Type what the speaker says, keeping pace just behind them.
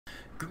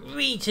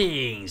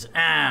Greetings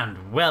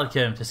and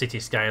welcome to City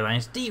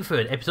Skylines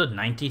Deepford, episode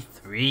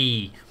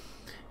 93.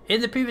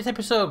 In the previous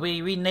episode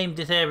we renamed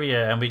this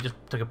area and we just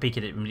took a peek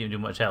at it and we didn't do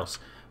much else.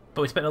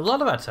 But we spent a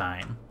lot of our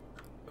time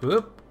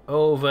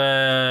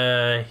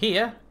over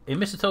here in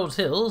Mr. Toad's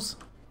Hills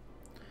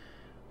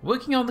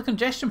working on the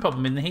congestion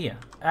problem in here.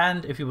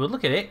 And if you will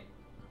look at it,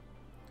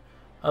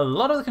 a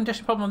lot of the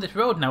congestion problem on this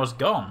road now is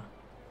gone.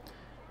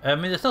 I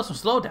mean, there's still some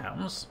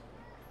slowdowns,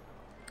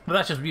 but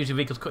that's just usually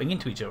vehicles cutting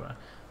into each other.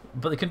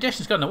 But the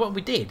congestion's gone. Now what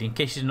we did, in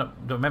case you don't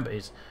remember,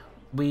 is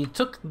we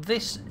took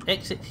this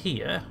exit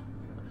here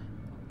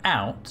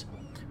out,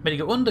 made it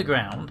go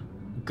underground,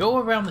 go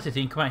around the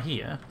city and come out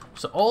here.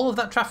 So all of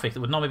that traffic that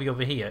would normally be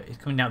over here is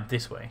coming out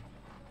this way.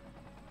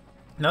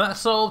 Now that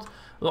solved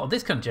a lot of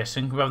this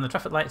congestion, rather than the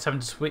traffic lights having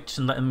to switch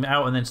and let them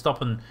out and then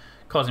stop and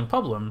causing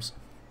problems.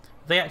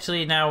 They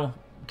actually now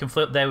can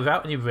float there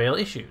without any real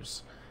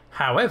issues.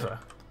 However,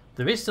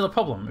 there is still a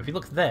problem. If you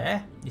look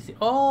there, you see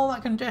all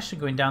that congestion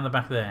going down the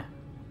back there.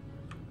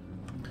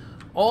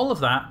 All of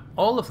that,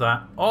 all of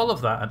that, all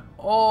of that, and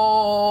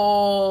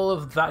all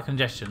of that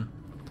congestion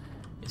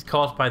is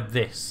caused by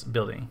this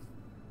building.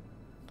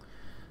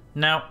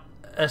 Now,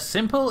 a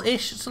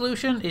simple-ish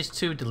solution is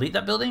to delete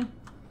that building,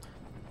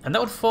 and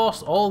that would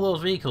force all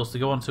those vehicles to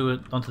go onto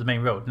the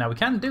main road. Now, we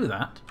can do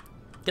that,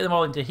 get them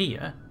all into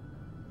here,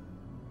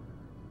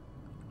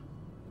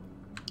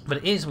 but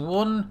it is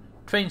one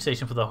train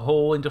station for the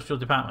whole industrial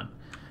department.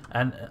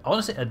 And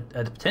honestly, a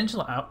potential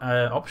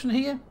option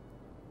here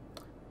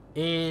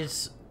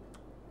is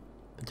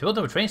to build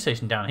another train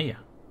station down here.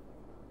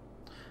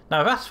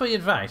 Now I've asked for your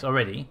advice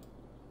already,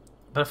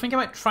 but I think I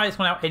might try this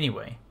one out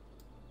anyway.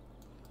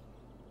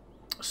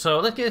 So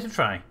let's give it a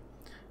try.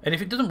 And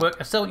if it doesn't work,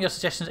 I still want your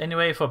suggestions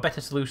anyway for better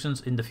solutions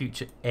in the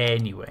future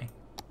anyway.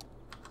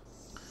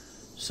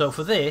 So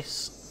for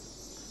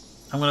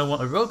this, I'm going to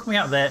want a road coming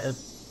out there.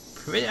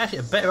 Actually,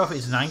 a better off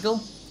is an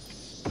angle.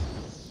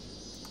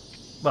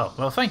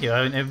 Well, thank you.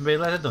 I haven't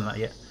realised I've done that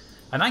yet.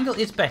 An angle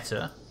is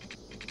better.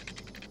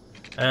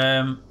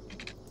 An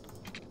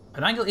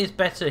angle is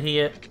better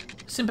here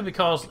simply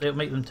because it'll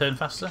make them turn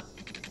faster.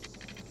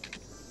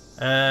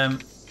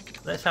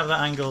 Let's have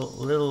that angle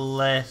a little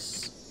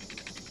less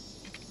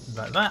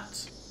like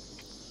that.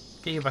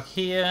 Get you back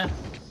here.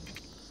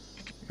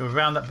 Go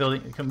around that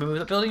building. Can we move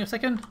that building a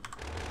second?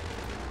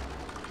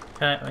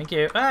 Thank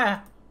you.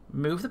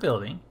 Move the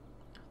building.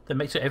 Then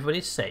make sure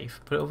everybody's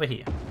safe. Put it over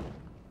here.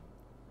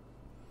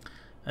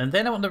 And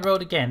then I want the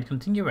road again to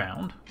continue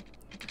around.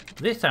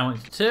 This time I want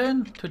it to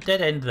turn to a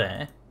dead end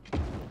there.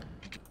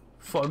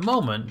 For a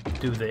moment,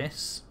 do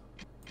this.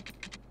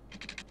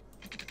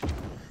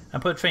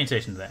 And put a train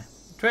station there.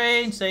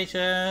 Train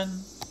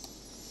station!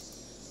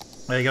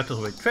 There you go, to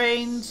the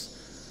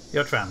trains.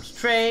 Your trams.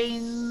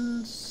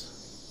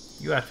 Trains!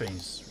 You are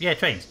trains. Yeah,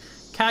 trains.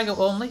 Cargo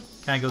only.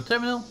 Cargo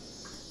terminal.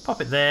 Pop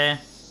it there.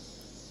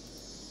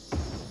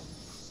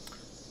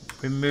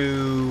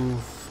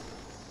 Remove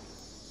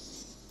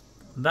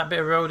that bit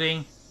of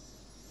roading.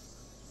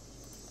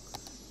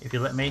 If you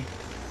let me.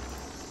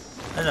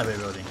 And that bit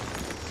of roading.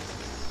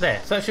 There,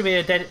 so that should be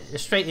a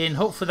straight in.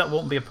 Hopefully that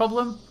won't be a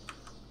problem.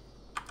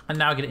 And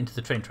now get it into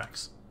the train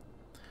tracks.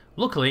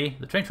 Luckily,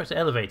 the train tracks are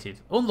elevated.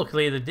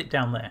 Unluckily, they dip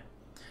down there.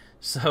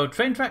 So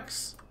train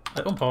tracks,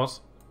 unpause.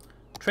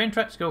 Train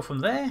tracks go from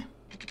there,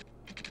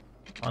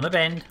 on a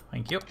bend,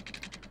 thank you.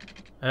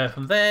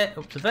 From there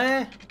up to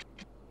there.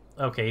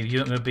 Okay,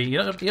 you're not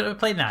going to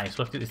play nice.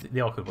 We'll have to do this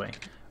the awkward way.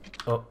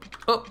 Up,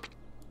 up.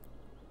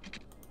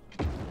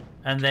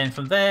 And then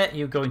from there,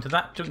 you go into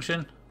that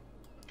junction.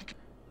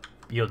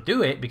 You'll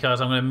do it because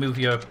I'm going to move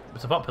your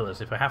support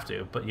pillars if I have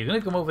to, but you're going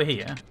to come over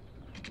here.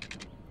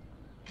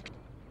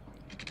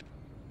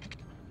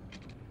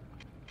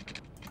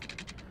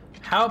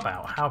 How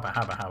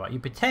about you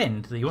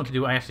pretend that you want to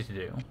do what I asked you to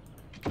do,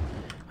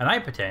 and I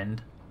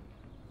pretend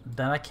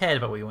that I cared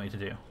about what you wanted to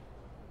do.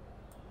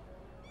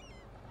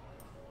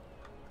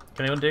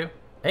 Can I undo?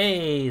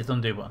 Hey, it's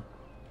undo one.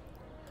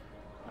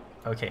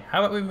 Okay, how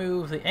about we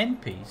move the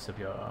end piece of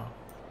your...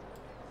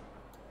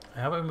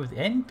 How about we move the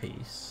end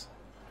piece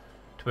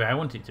to where I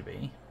want it to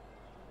be.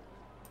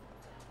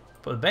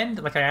 Put the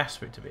bend like I asked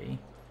for it to be.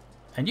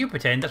 And you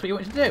pretend that's what you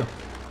want to do.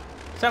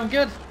 Sound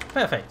good?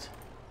 Perfect.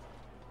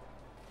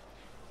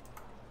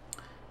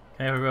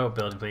 Can I have a road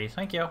building, please?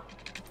 Thank you.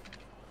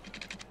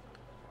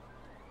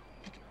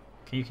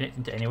 Can you connect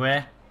into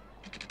anywhere?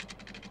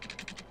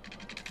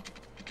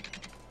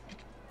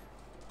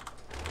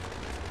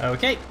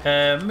 Okay,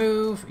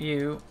 move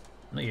you,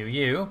 not you,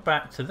 you,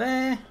 back to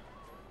there.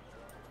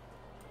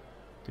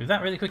 Do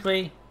that really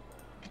quickly.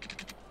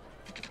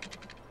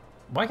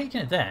 Why can't you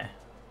connect there?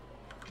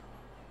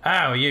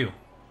 Oh, you.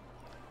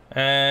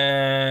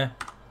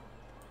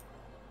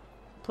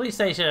 Police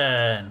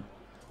station.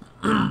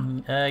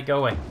 Go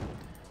away.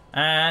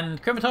 And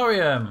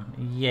Crematorium.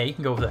 Yeah, you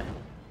can go over there.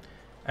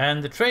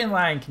 And the train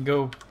line can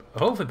go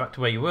hopefully back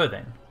to where you were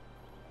then.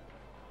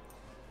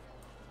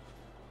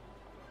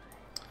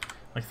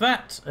 Like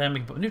that. And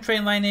we can put a new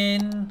train line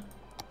in.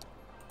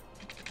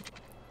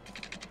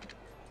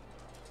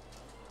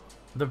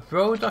 The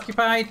road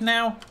occupied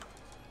now?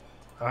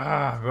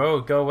 Ah,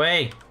 road, go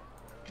away.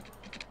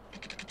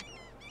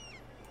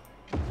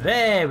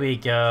 There we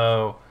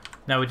go.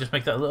 Now we just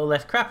make that a little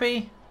less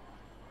crappy.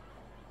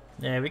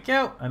 There we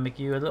go. And make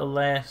you a little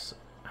less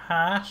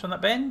harsh on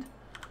that bend.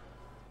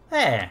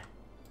 There.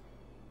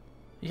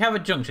 You have a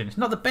junction. It's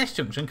not the best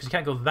junction because you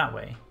can't go that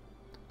way.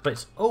 But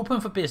it's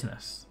open for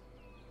business.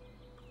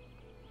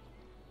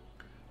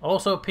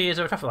 Also appears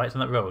there are traffic lights on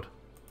that road.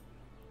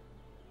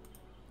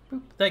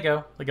 Boop, there you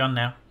go. They're gone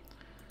now.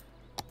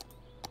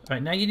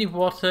 Right, now you need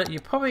water.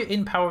 You're probably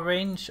in power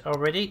range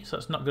already, so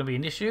it's not going to be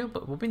an issue.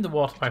 But we'll bring the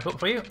water pipe up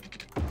for you.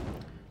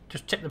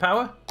 Just check the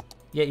power.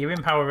 Yeah, you're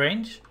in power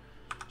range.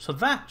 So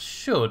that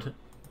should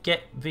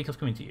get vehicles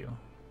coming to you.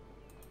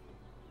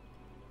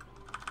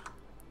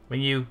 When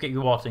you get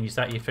your water and you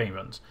start your train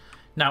runs.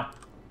 Now,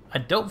 I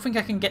don't think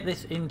I can get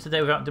this into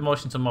there without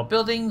demolishing some more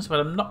buildings, but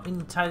I'm not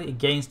entirely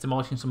against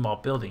demolishing some more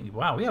buildings.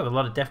 Wow, we have a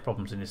lot of death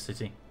problems in this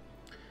city.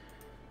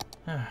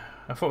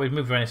 I thought we'd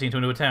moved around into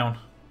another town.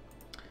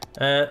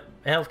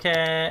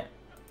 Healthcare.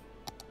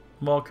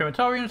 More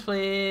crematoriums,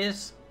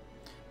 please.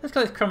 Let's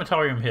go to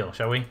Crematorium Hill,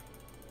 shall we?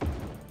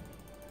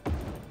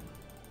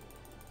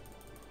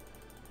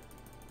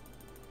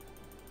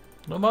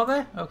 No more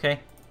there? Okay.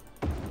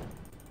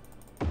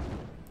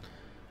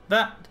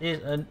 That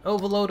is an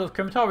overload of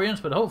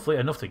crematoriums, but hopefully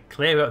enough to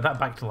clear out that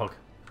backlog.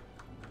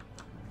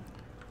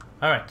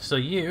 Alright, so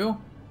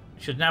you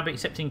should now be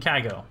accepting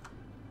cargo.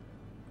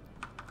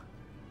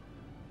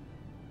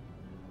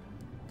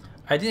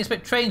 I didn't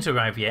expect trains to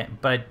arrive yet,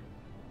 but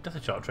that's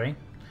a short train.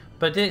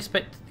 But I did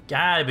expect...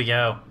 Ah, there we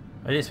go.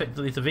 I did expect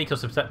the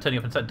vehicles to start turning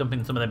up and start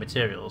dumping some of their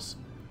materials.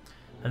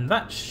 And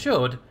that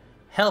should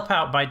help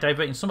out by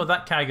diverting some of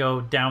that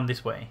cargo down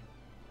this way.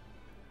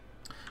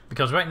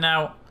 Because right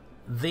now,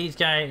 these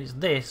guys,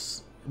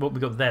 what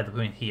we got there, they're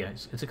going here.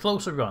 It's a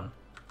closer run.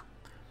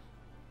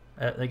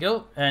 There they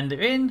go, and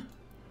they're in,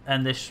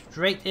 and they're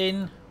straight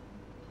in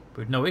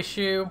with no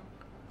issue.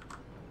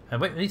 And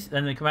wait,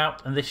 then they come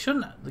out, and they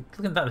shouldn't.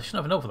 Look at that, they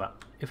shouldn't have an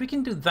overlap. If we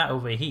can do that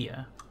over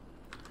here,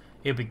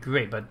 it'd be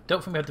great. But I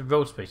don't think we have the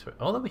road space for it.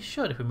 Although we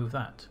should if we move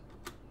that.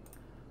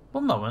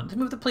 One moment, let's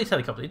move the police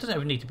helicopter. It doesn't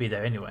even need to be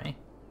there anyway.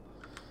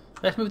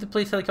 Let's move the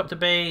police helicopter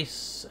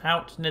base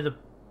out near the.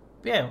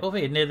 Yeah, over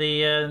here, near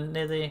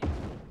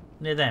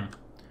them.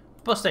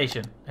 Bus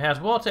station. It has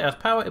water, it has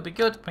power, it'll be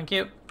good, thank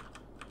you.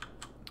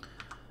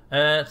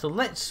 So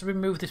let's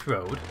remove this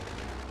road.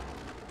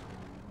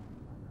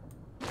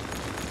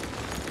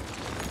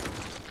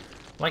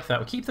 Like that.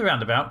 We'll keep the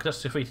roundabout, because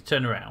that's just for you to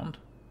turn around.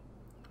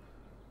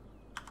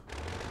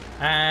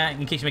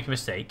 In case you make a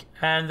mistake.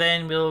 And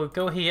then we'll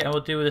go here and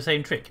we'll do the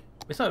same trick.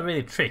 It's not really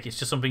a trick, it's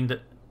just something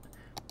that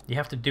you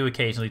have to do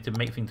occasionally to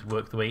make things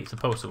work the way it's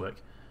supposed to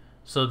work.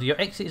 So your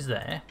exit is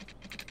there.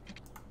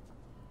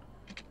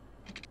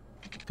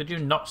 Could you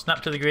not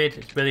snap to the grid?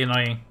 It's really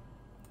annoying.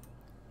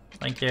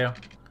 Thank you.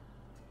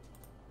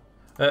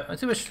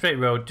 Let's do a straight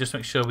road just to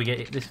make sure we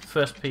get this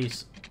first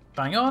piece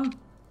bang on.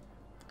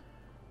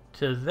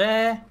 To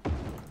there.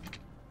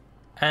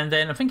 And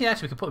then I'm thinking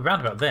actually we could put the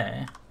roundabout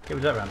there. Get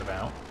rid of that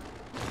roundabout.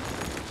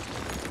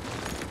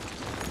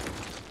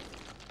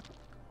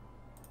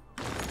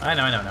 I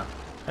know.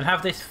 And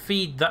have this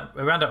feed that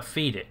roundabout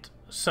feed it.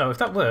 So if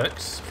that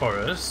works for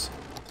us,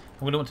 I'm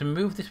going to want to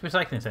move this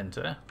recycling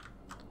centre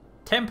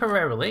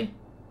temporarily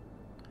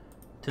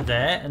to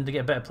there, and to get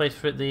a better place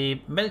for it. The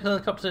medical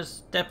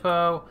helicopters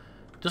depot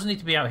doesn't need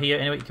to be out here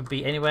anyway, it could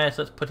be anywhere,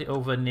 so let's put it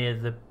over near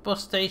the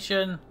bus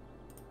station.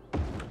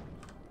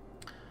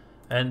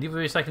 And the other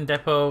recycling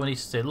depot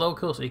needs to stay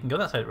local so you can go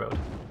that side of the road.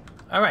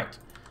 Alright.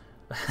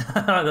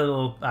 The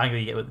little angle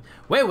you get with...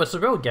 Where was the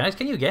road, guys?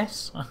 Can you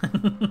guess?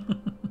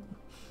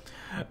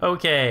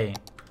 Okay.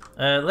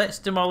 Let's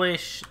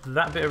demolish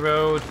that bit of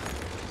road.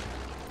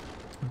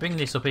 Bring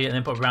this up here and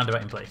then put a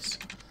roundabout in place.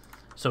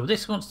 So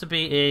this wants to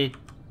be a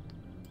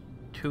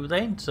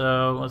 2-lane,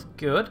 so that's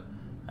good.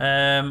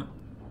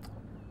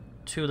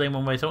 2-lane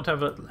one way. So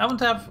I want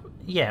to have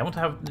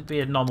it be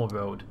a normal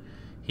road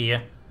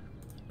here.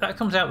 That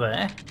comes out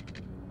there.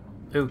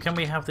 Ooh, can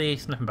we have the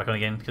snapping back on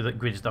again? Because the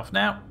grid is off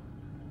now.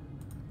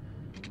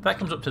 That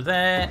comes up to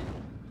there.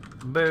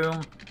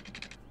 Boom.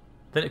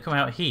 Then it come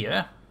out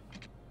here.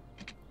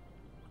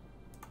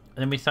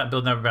 And then we start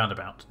building a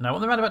roundabout. Now I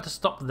want the roundabout to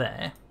stop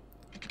there.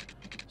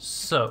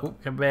 So,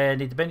 we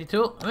need the bendy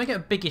tool. I'm going to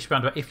get a biggish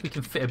roundabout if we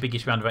can fit a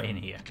biggish roundabout in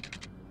here.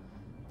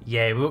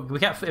 Yeah, we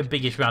can't fit a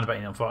biggish roundabout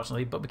in,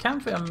 unfortunately. But we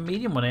can fit a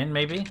medium one in,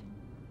 maybe.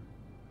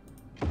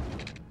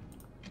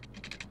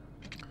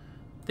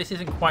 This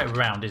isn't quite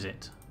round, is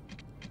it?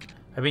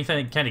 I've been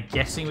kind of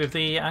guessing with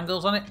the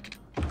angles on it.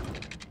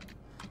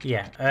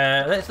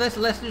 Yeah, let's do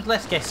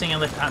less guessing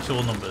and less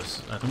actual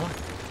numbers.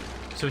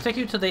 So we take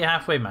you to the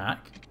halfway mark.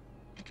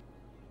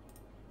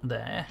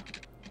 There.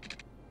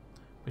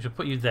 Which will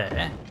put you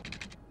there.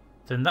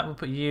 Then that will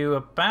put you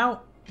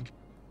about...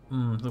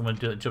 I'm going to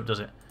do that jump, does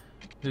it?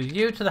 Do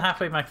you to the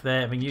halfway mark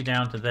there, bring you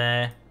down to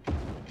there.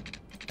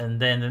 And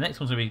then the next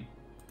one's going to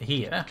be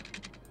here.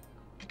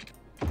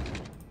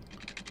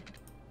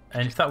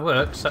 And if that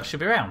works, that should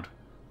be round.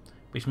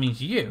 Which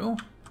means you,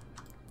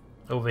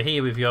 over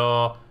here with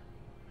your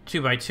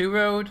 2x2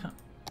 road,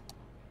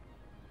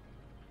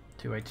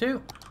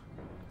 2x2,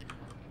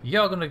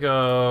 you're going to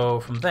go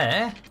from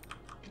there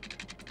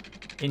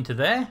into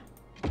there.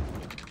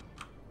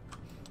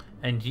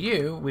 And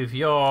you with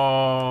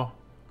your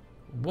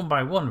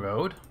 1x1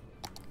 road,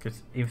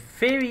 because in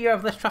theory you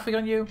have less traffic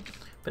on you,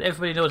 but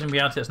everybody knows in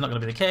reality that's not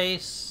going to be the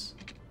case.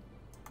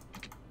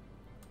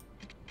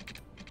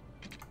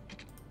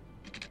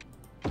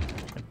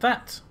 Like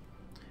that.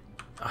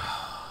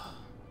 Oh.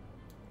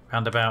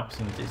 Roundabouts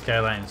and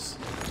Skylines.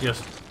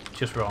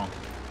 Just wrong.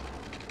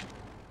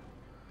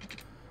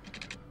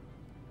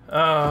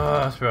 Oh,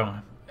 that's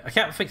wrong. I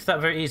can't fix that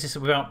very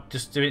easily without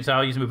just doing it, so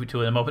I'll use the movie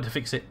tool in a moment to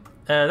fix it.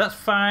 That's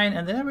fine,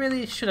 and then I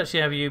really should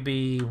actually have you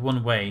be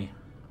one way.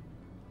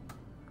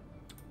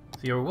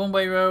 So you're a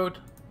one-way road.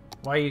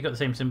 Why you got the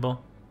same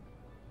symbol?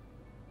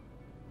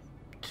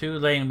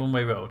 2-lane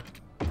one-way road.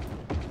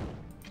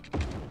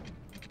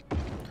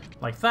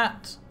 Like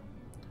that.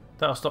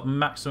 That'll stop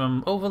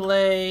maximum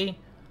overlay.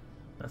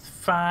 That's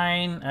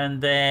fine.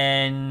 And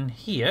then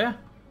here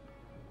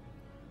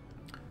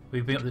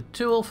we bring up the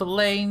tool for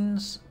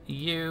lanes.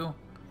 You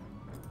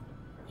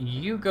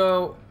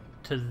go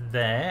to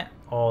there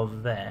or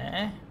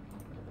there.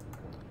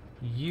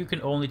 You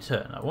can only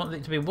turn. I want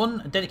it to be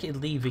one dedicated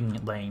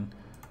leaving lane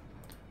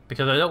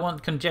because I don't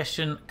want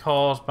congestion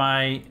caused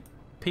by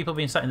people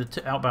being sat in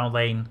the outbound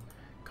lane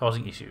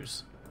causing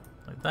issues.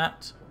 Like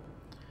that.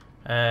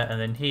 And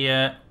then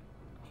here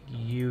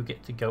you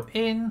get to go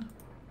in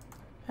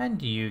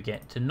and you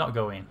get to not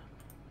go in.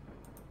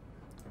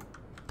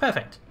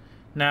 Perfect.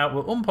 Now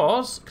we'll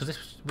unpause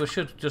because we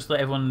should just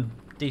let everyone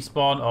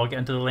despawn or get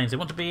into the lanes they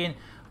want to be in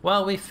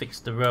while we fix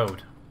the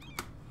road.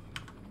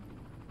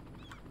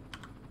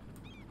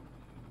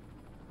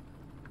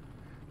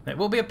 It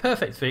will be a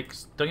perfect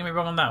fix, don't get me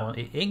wrong on that one.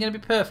 It ain't going to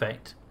be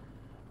perfect,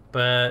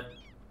 but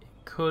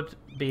it could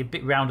be a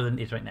bit rounder than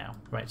it is right now.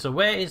 Right, so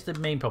where is the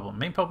main problem?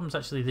 Main problem is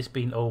actually this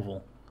being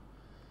oval.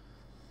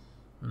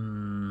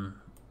 Move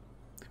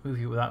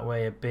you that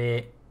way a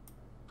bit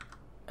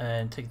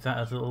and take that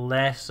as a little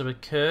less of a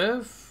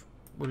curve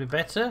would be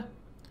better,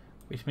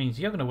 which means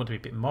you're going to want to be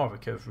a bit more of a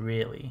curve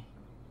really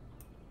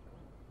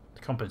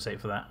to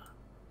compensate for that.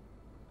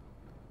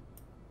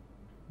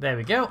 There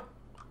we go.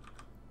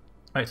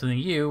 Right, so then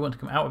you want to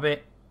come out a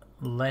bit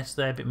less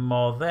there, a bit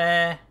more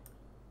there.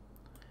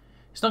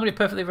 It's not going to be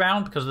perfectly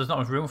round because there's not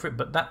much room for it,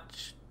 but that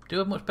should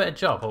do a much better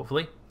job,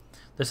 hopefully.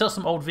 There's still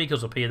some old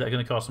vehicles up here that are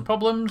going to cause some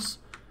problems,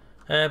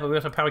 but we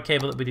also have a power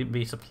cable that we didn't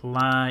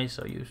resupply,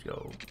 so you just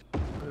go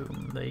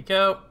boom, there you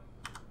go.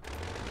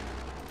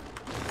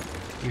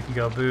 You can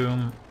go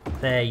boom,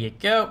 there you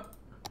go.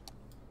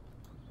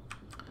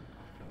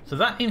 So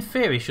that, in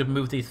theory, should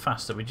move these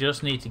faster. We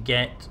just need to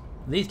get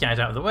these guys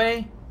out of the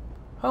way.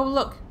 Oh,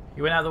 look.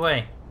 You went out of the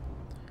way.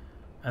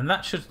 And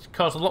that should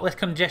cause a lot less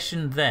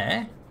congestion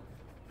there.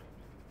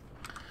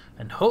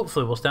 And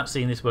hopefully we'll start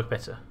seeing this work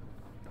better.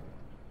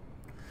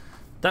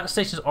 That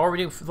station's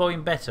already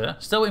flowing better.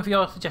 Still waiting for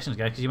your suggestions,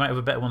 guys, because you might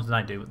have better ones than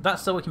I do.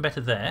 That's still working better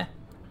there.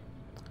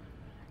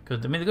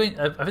 Because I mean,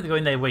 I think they're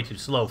going there way too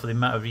slow for the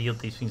amount of yield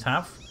these things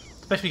have.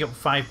 Especially when you've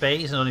got 5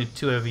 bays and only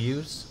 2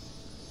 overused.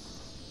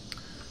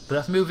 But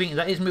that's moving.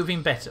 That is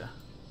moving better.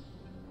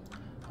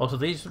 Also,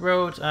 these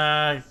roads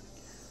are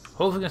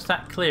hopefully going to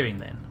start clearing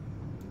then.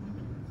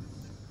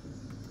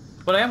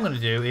 What I am going to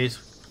do is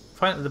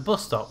find the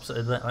bus stops that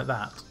are like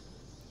that.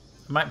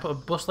 I might put a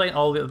bus lane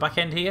all the way at the back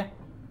end here.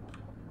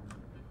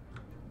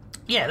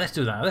 Yeah, let's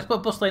do that. Let's put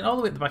a bus lane all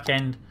the way at the back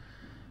end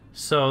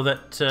so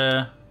that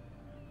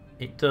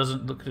it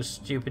doesn't look as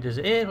stupid as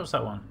it is. What's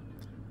that one?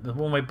 The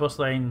one-way bus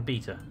lane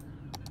beta.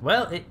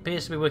 Well, it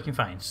appears to be working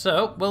fine.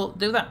 So, we'll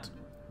do that.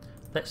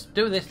 Let's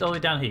do this all the way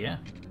down here.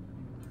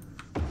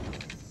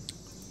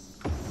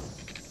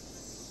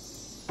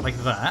 Like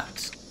that.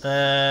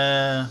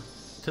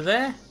 To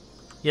there.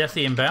 Yeah, that's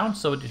the inbound,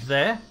 so it's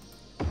there.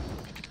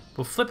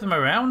 We'll flip them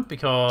around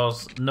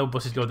because no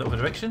buses go the other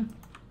direction.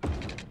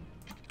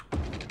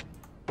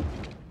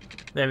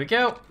 There we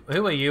go.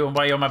 Who are you and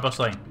why are you on my bus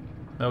lane?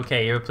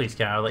 Okay, you're a police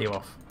car, I'll let you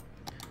off.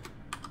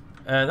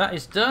 That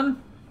is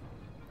done.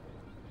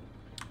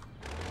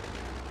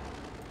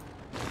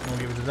 We'll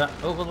get rid of that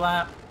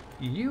overlap.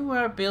 You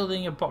are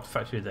building a box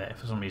factory there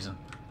for some reason.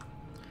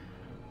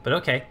 But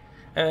okay.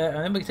 And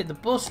then we can take the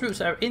bus routes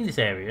that are in this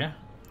area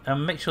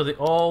and make sure they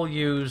all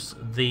use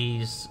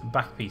these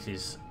back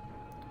pieces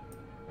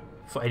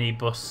for any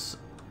bus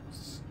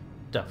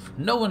stuff.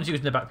 No one's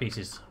using the back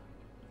pieces.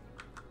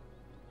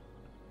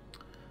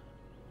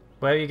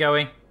 Where are you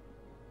going?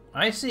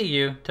 I see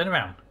you. Turn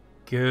around.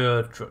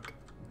 Good truck.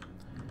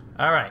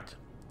 Alright.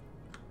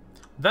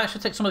 That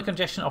should take some of the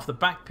congestion off the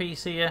back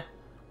piece here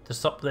to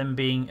stop them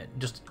being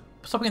just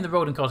stopping the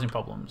road and causing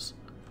problems.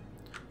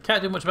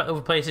 Can't do much about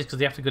other places because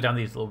they have to go down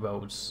these little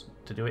roads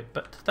to do it,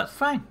 but that's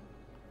fine.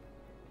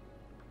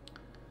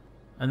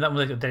 And that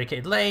one's like a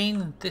dedicated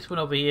lane. This one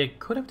over here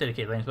could have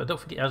dedicated lanes, but don't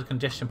forget it has a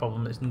congestion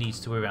problem that needs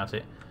to worry about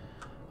it.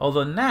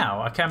 Although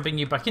now I can bring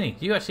you back in.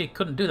 You actually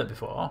couldn't do that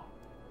before.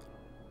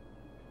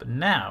 But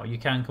now you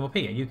can come up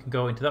here. You can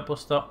go into that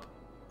bus stop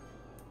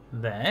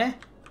there.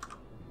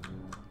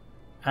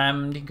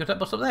 And you can go to that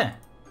bus stop there.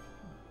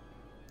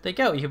 There you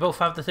go. You can both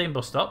have the same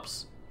bus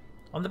stops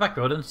on the back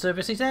road and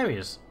service these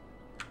areas.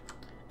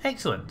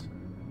 Excellent.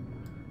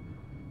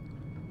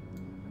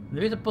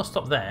 There is a bus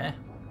stop there.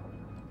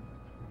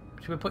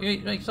 Should we put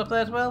your stop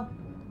there as well?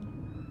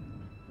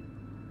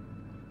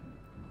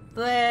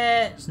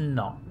 Let's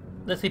not.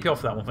 Let's keep you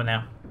off that one for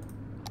now.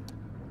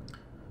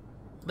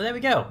 But there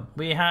we go.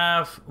 We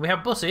have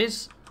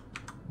buses.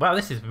 Wow,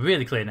 this is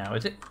really clear now,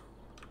 is it?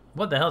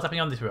 What the hell's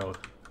happening on this road?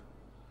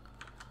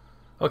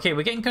 Okay,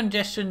 we're getting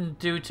congestion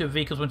due to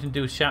vehicles wanting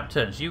to do sharp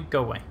turns. You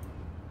go away.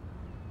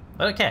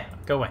 I don't care.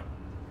 Go away.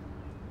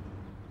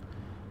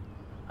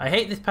 I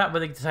hate this part where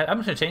they decide, I'm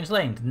just going to change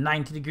lane to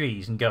 90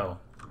 degrees and go.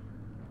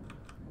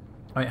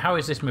 Alright, how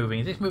is this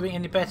moving? Is this moving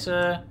any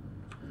better?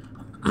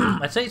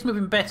 I'd say it's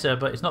moving better,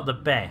 but it's not the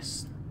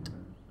best.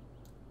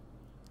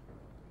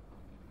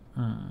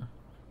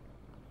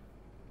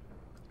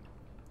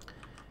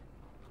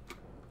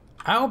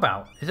 How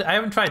about, I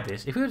haven't tried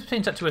this, if we were to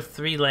change that to a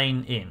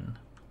 3-lane in,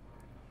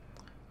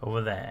 over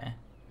there,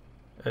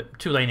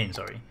 2-lane in,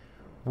 sorry,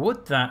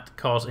 would that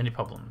cause any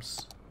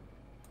problems?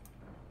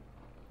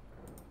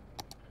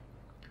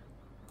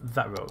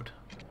 That road.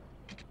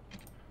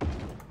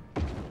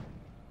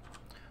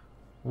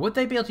 Would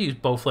they be able to use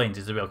both lanes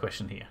is the real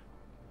question here.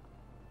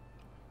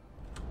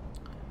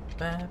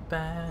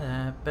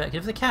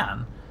 If they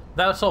can,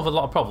 that would solve a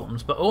lot of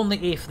problems, but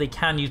only if they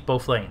can use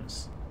both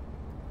lanes.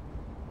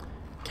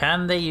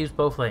 Can they use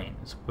both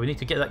lanes? We need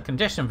to get that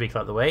congestion vehicle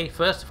out of the way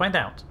first to find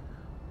out.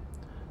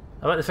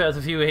 I like the fact there's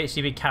a few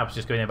HGV cabs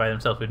just going in by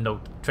themselves with no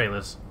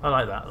trailers. I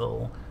like that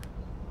little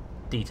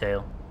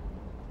detail.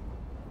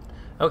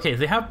 Okay,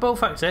 they have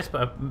both access,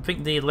 but I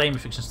think the lane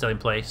restriction's still in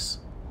place.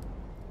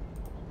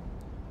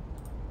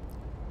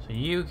 So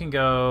you can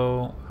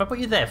go... If I put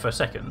you there for a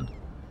second,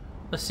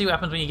 let's see what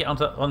happens when you get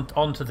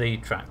onto the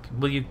track.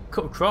 Will you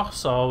cut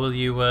across or will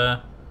you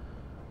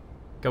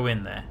go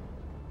in there?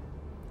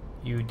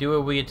 You do a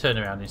weird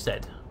turnaround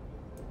instead.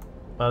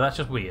 Well, that's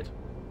just weird.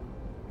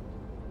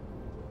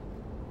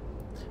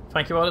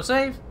 Thank you, auto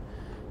save.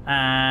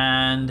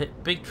 And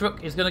big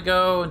truck is going to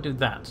go and do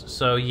that.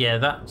 So yeah,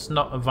 that's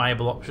not a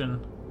viable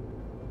option.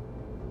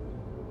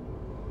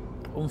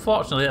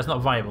 Unfortunately, that's not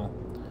viable.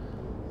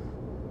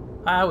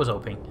 I was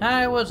hoping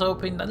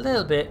a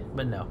little bit,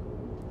 but no.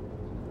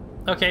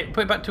 Okay,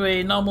 put it back to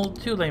a normal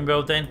 2-lane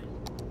road then.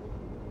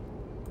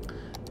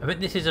 I think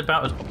this is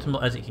about as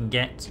optimal as it can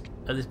get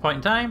at this point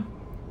in time.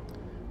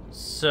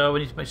 So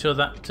we need to make sure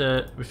that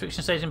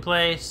restriction stays in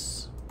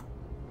place.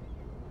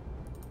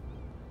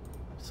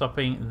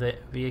 Stopping the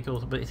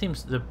vehicles, but it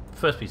seems the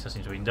first piece seems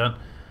to have been done.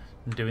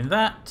 And doing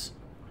that.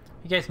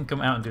 You guys can come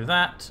out and do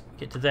that.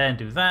 Get to there and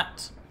do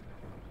that.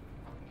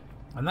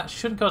 And that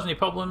shouldn't cause any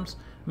problems.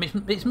 I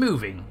mean, it's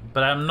moving,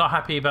 but I'm not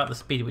happy about the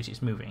speed at which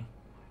it's moving.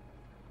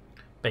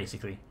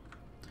 Basically.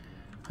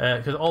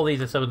 Because all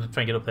these are still going to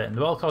try and get up there, and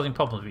they're all causing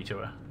problems with each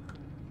other.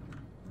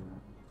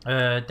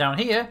 Down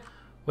here,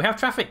 we have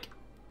traffic.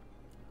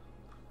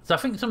 So I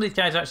think some of these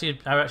guys are actually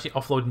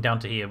offloading down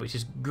to here, which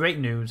is great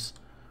news.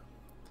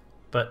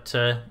 But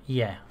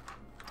yeah,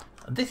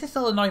 this is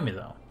still annoying me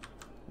though.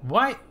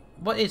 Why?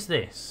 What is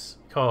this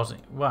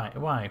causing? Why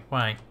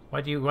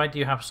do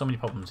you have so many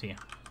problems here?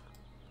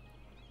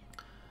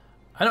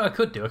 I know what I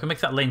could do. I can make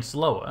that lane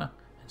slower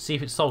and see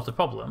if it solves the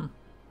problem.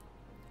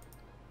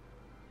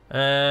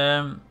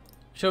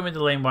 Show me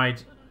the lane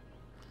wide,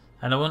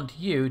 and I want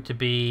you to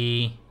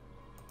be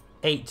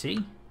 80.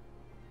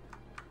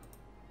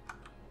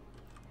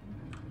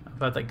 I've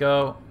had that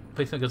go.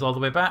 Please don't go all the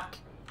way back.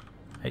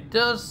 It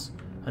does.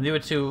 And the other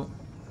two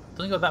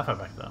doesn't go that far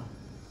back though.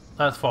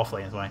 That's 4th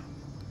lane, why?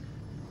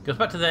 Goes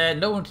back to there.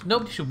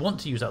 Nobody should want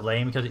to use that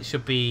lane because it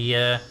should be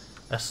a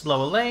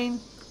slower lane.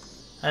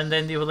 And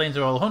then the other lanes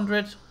are all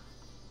 100.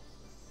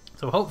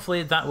 So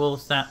hopefully that will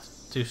start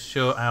to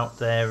show out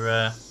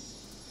their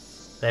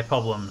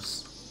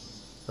problems.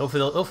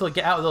 Hopefully they'll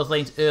get out of those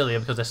lanes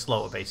earlier because they're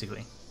slower,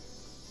 basically.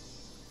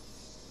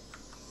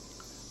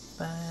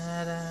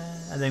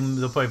 And then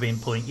they'll probably be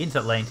pulling into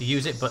that lane to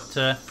use it, but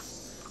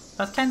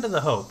that's kind of the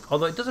hope.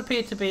 Although it does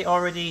appear to be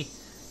already...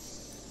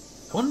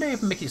 I wonder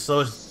if Make It Slow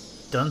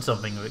has done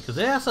something with it, because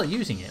they are still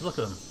using it. Look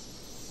at them.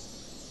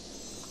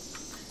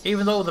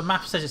 Even though the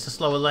map says it's a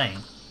slower lane.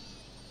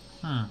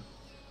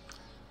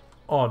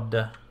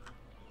 Odd.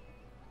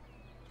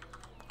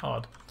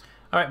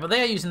 Alright, but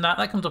they are using that.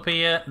 That comes up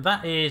here.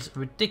 That is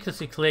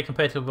ridiculously clear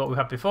compared to what we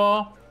had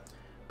before.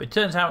 But it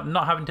turns out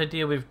not having to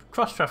deal with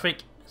cross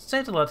traffic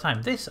saves a lot of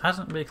time. This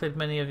hasn't really cleared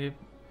many of you.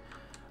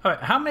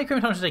 Alright, how many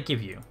crematoriums did they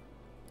give you?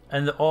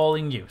 And they're all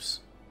in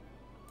use.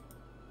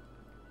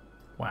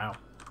 Wow.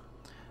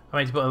 I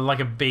need to put like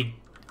a big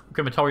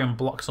crematorium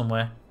block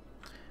somewhere.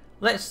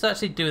 Let's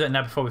actually do that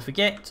now before we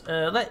forget.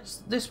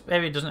 This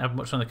area doesn't have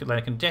much on the line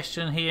of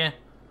congestion here.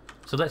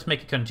 So let's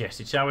make it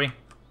congested, shall we?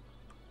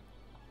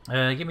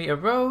 Give me a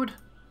road.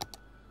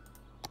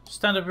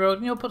 standard road.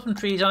 You know, put some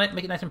trees on it,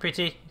 make it nice and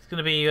pretty. It's going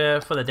to be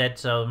for the dead,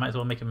 so might as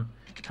well make them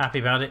happy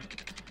about it.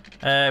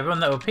 Run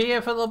that up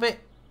here for a little bit.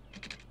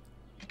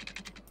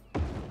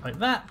 Like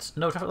that.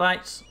 No traffic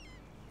lights.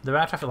 There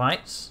are traffic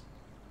lights,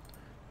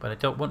 but I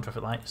don't want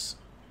traffic lights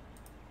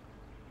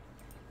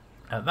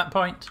at that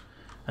point.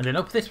 And then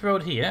up this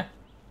road here,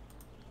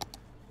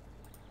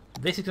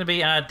 this is going to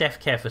be our deaf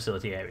care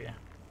facility area.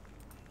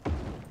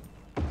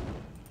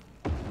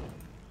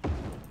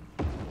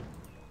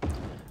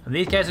 And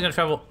these guys are going to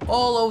travel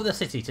all over the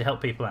city to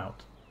help people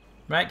out.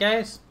 Right,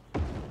 guys?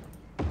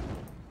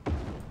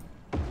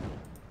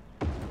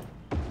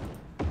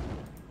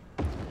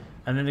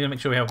 And then they're going to make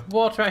sure we have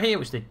water out here,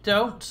 which they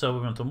don't. So we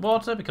want some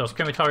water, because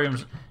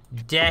crematoriums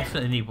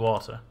definitely need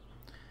water.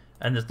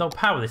 And there's no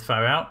power this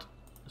far out.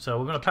 So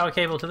we're going to power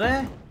cable to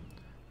there.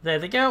 There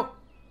they go.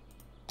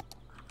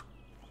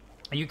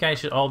 And you guys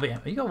should all be...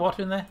 Have you got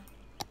water in there?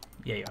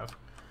 Yeah, you have.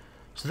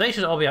 So they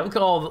should all be out.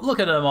 Look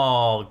at them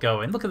all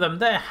going. Look at them.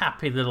 They're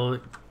happy little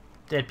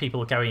dead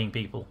people carrying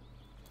people.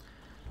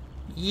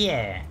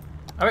 Yeah.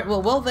 Alright,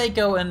 well, while they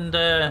go and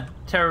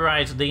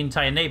terrorise the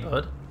entire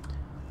neighbourhood,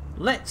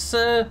 let's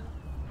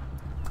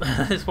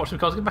watch them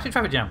cause a massive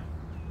traffic jam.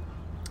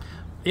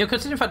 You know,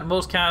 considering the fact that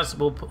most cars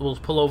will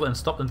pull over and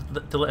stop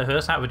to let a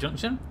hearse out of a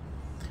junction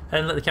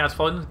and let the cars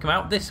following them come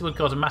out, this would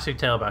cause a massive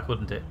tailback,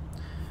 wouldn't it?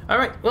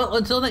 Alright, well,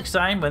 until next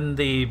time, when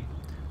the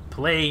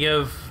plague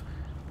of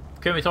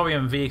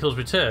crematorium vehicles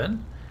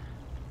return,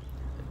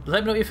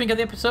 let me know what you think of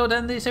the episode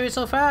and the series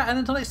so far, and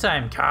until next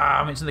time,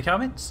 comments in the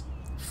comments.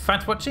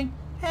 Thanks for watching,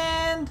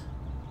 and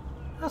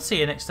I'll see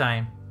you next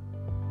time.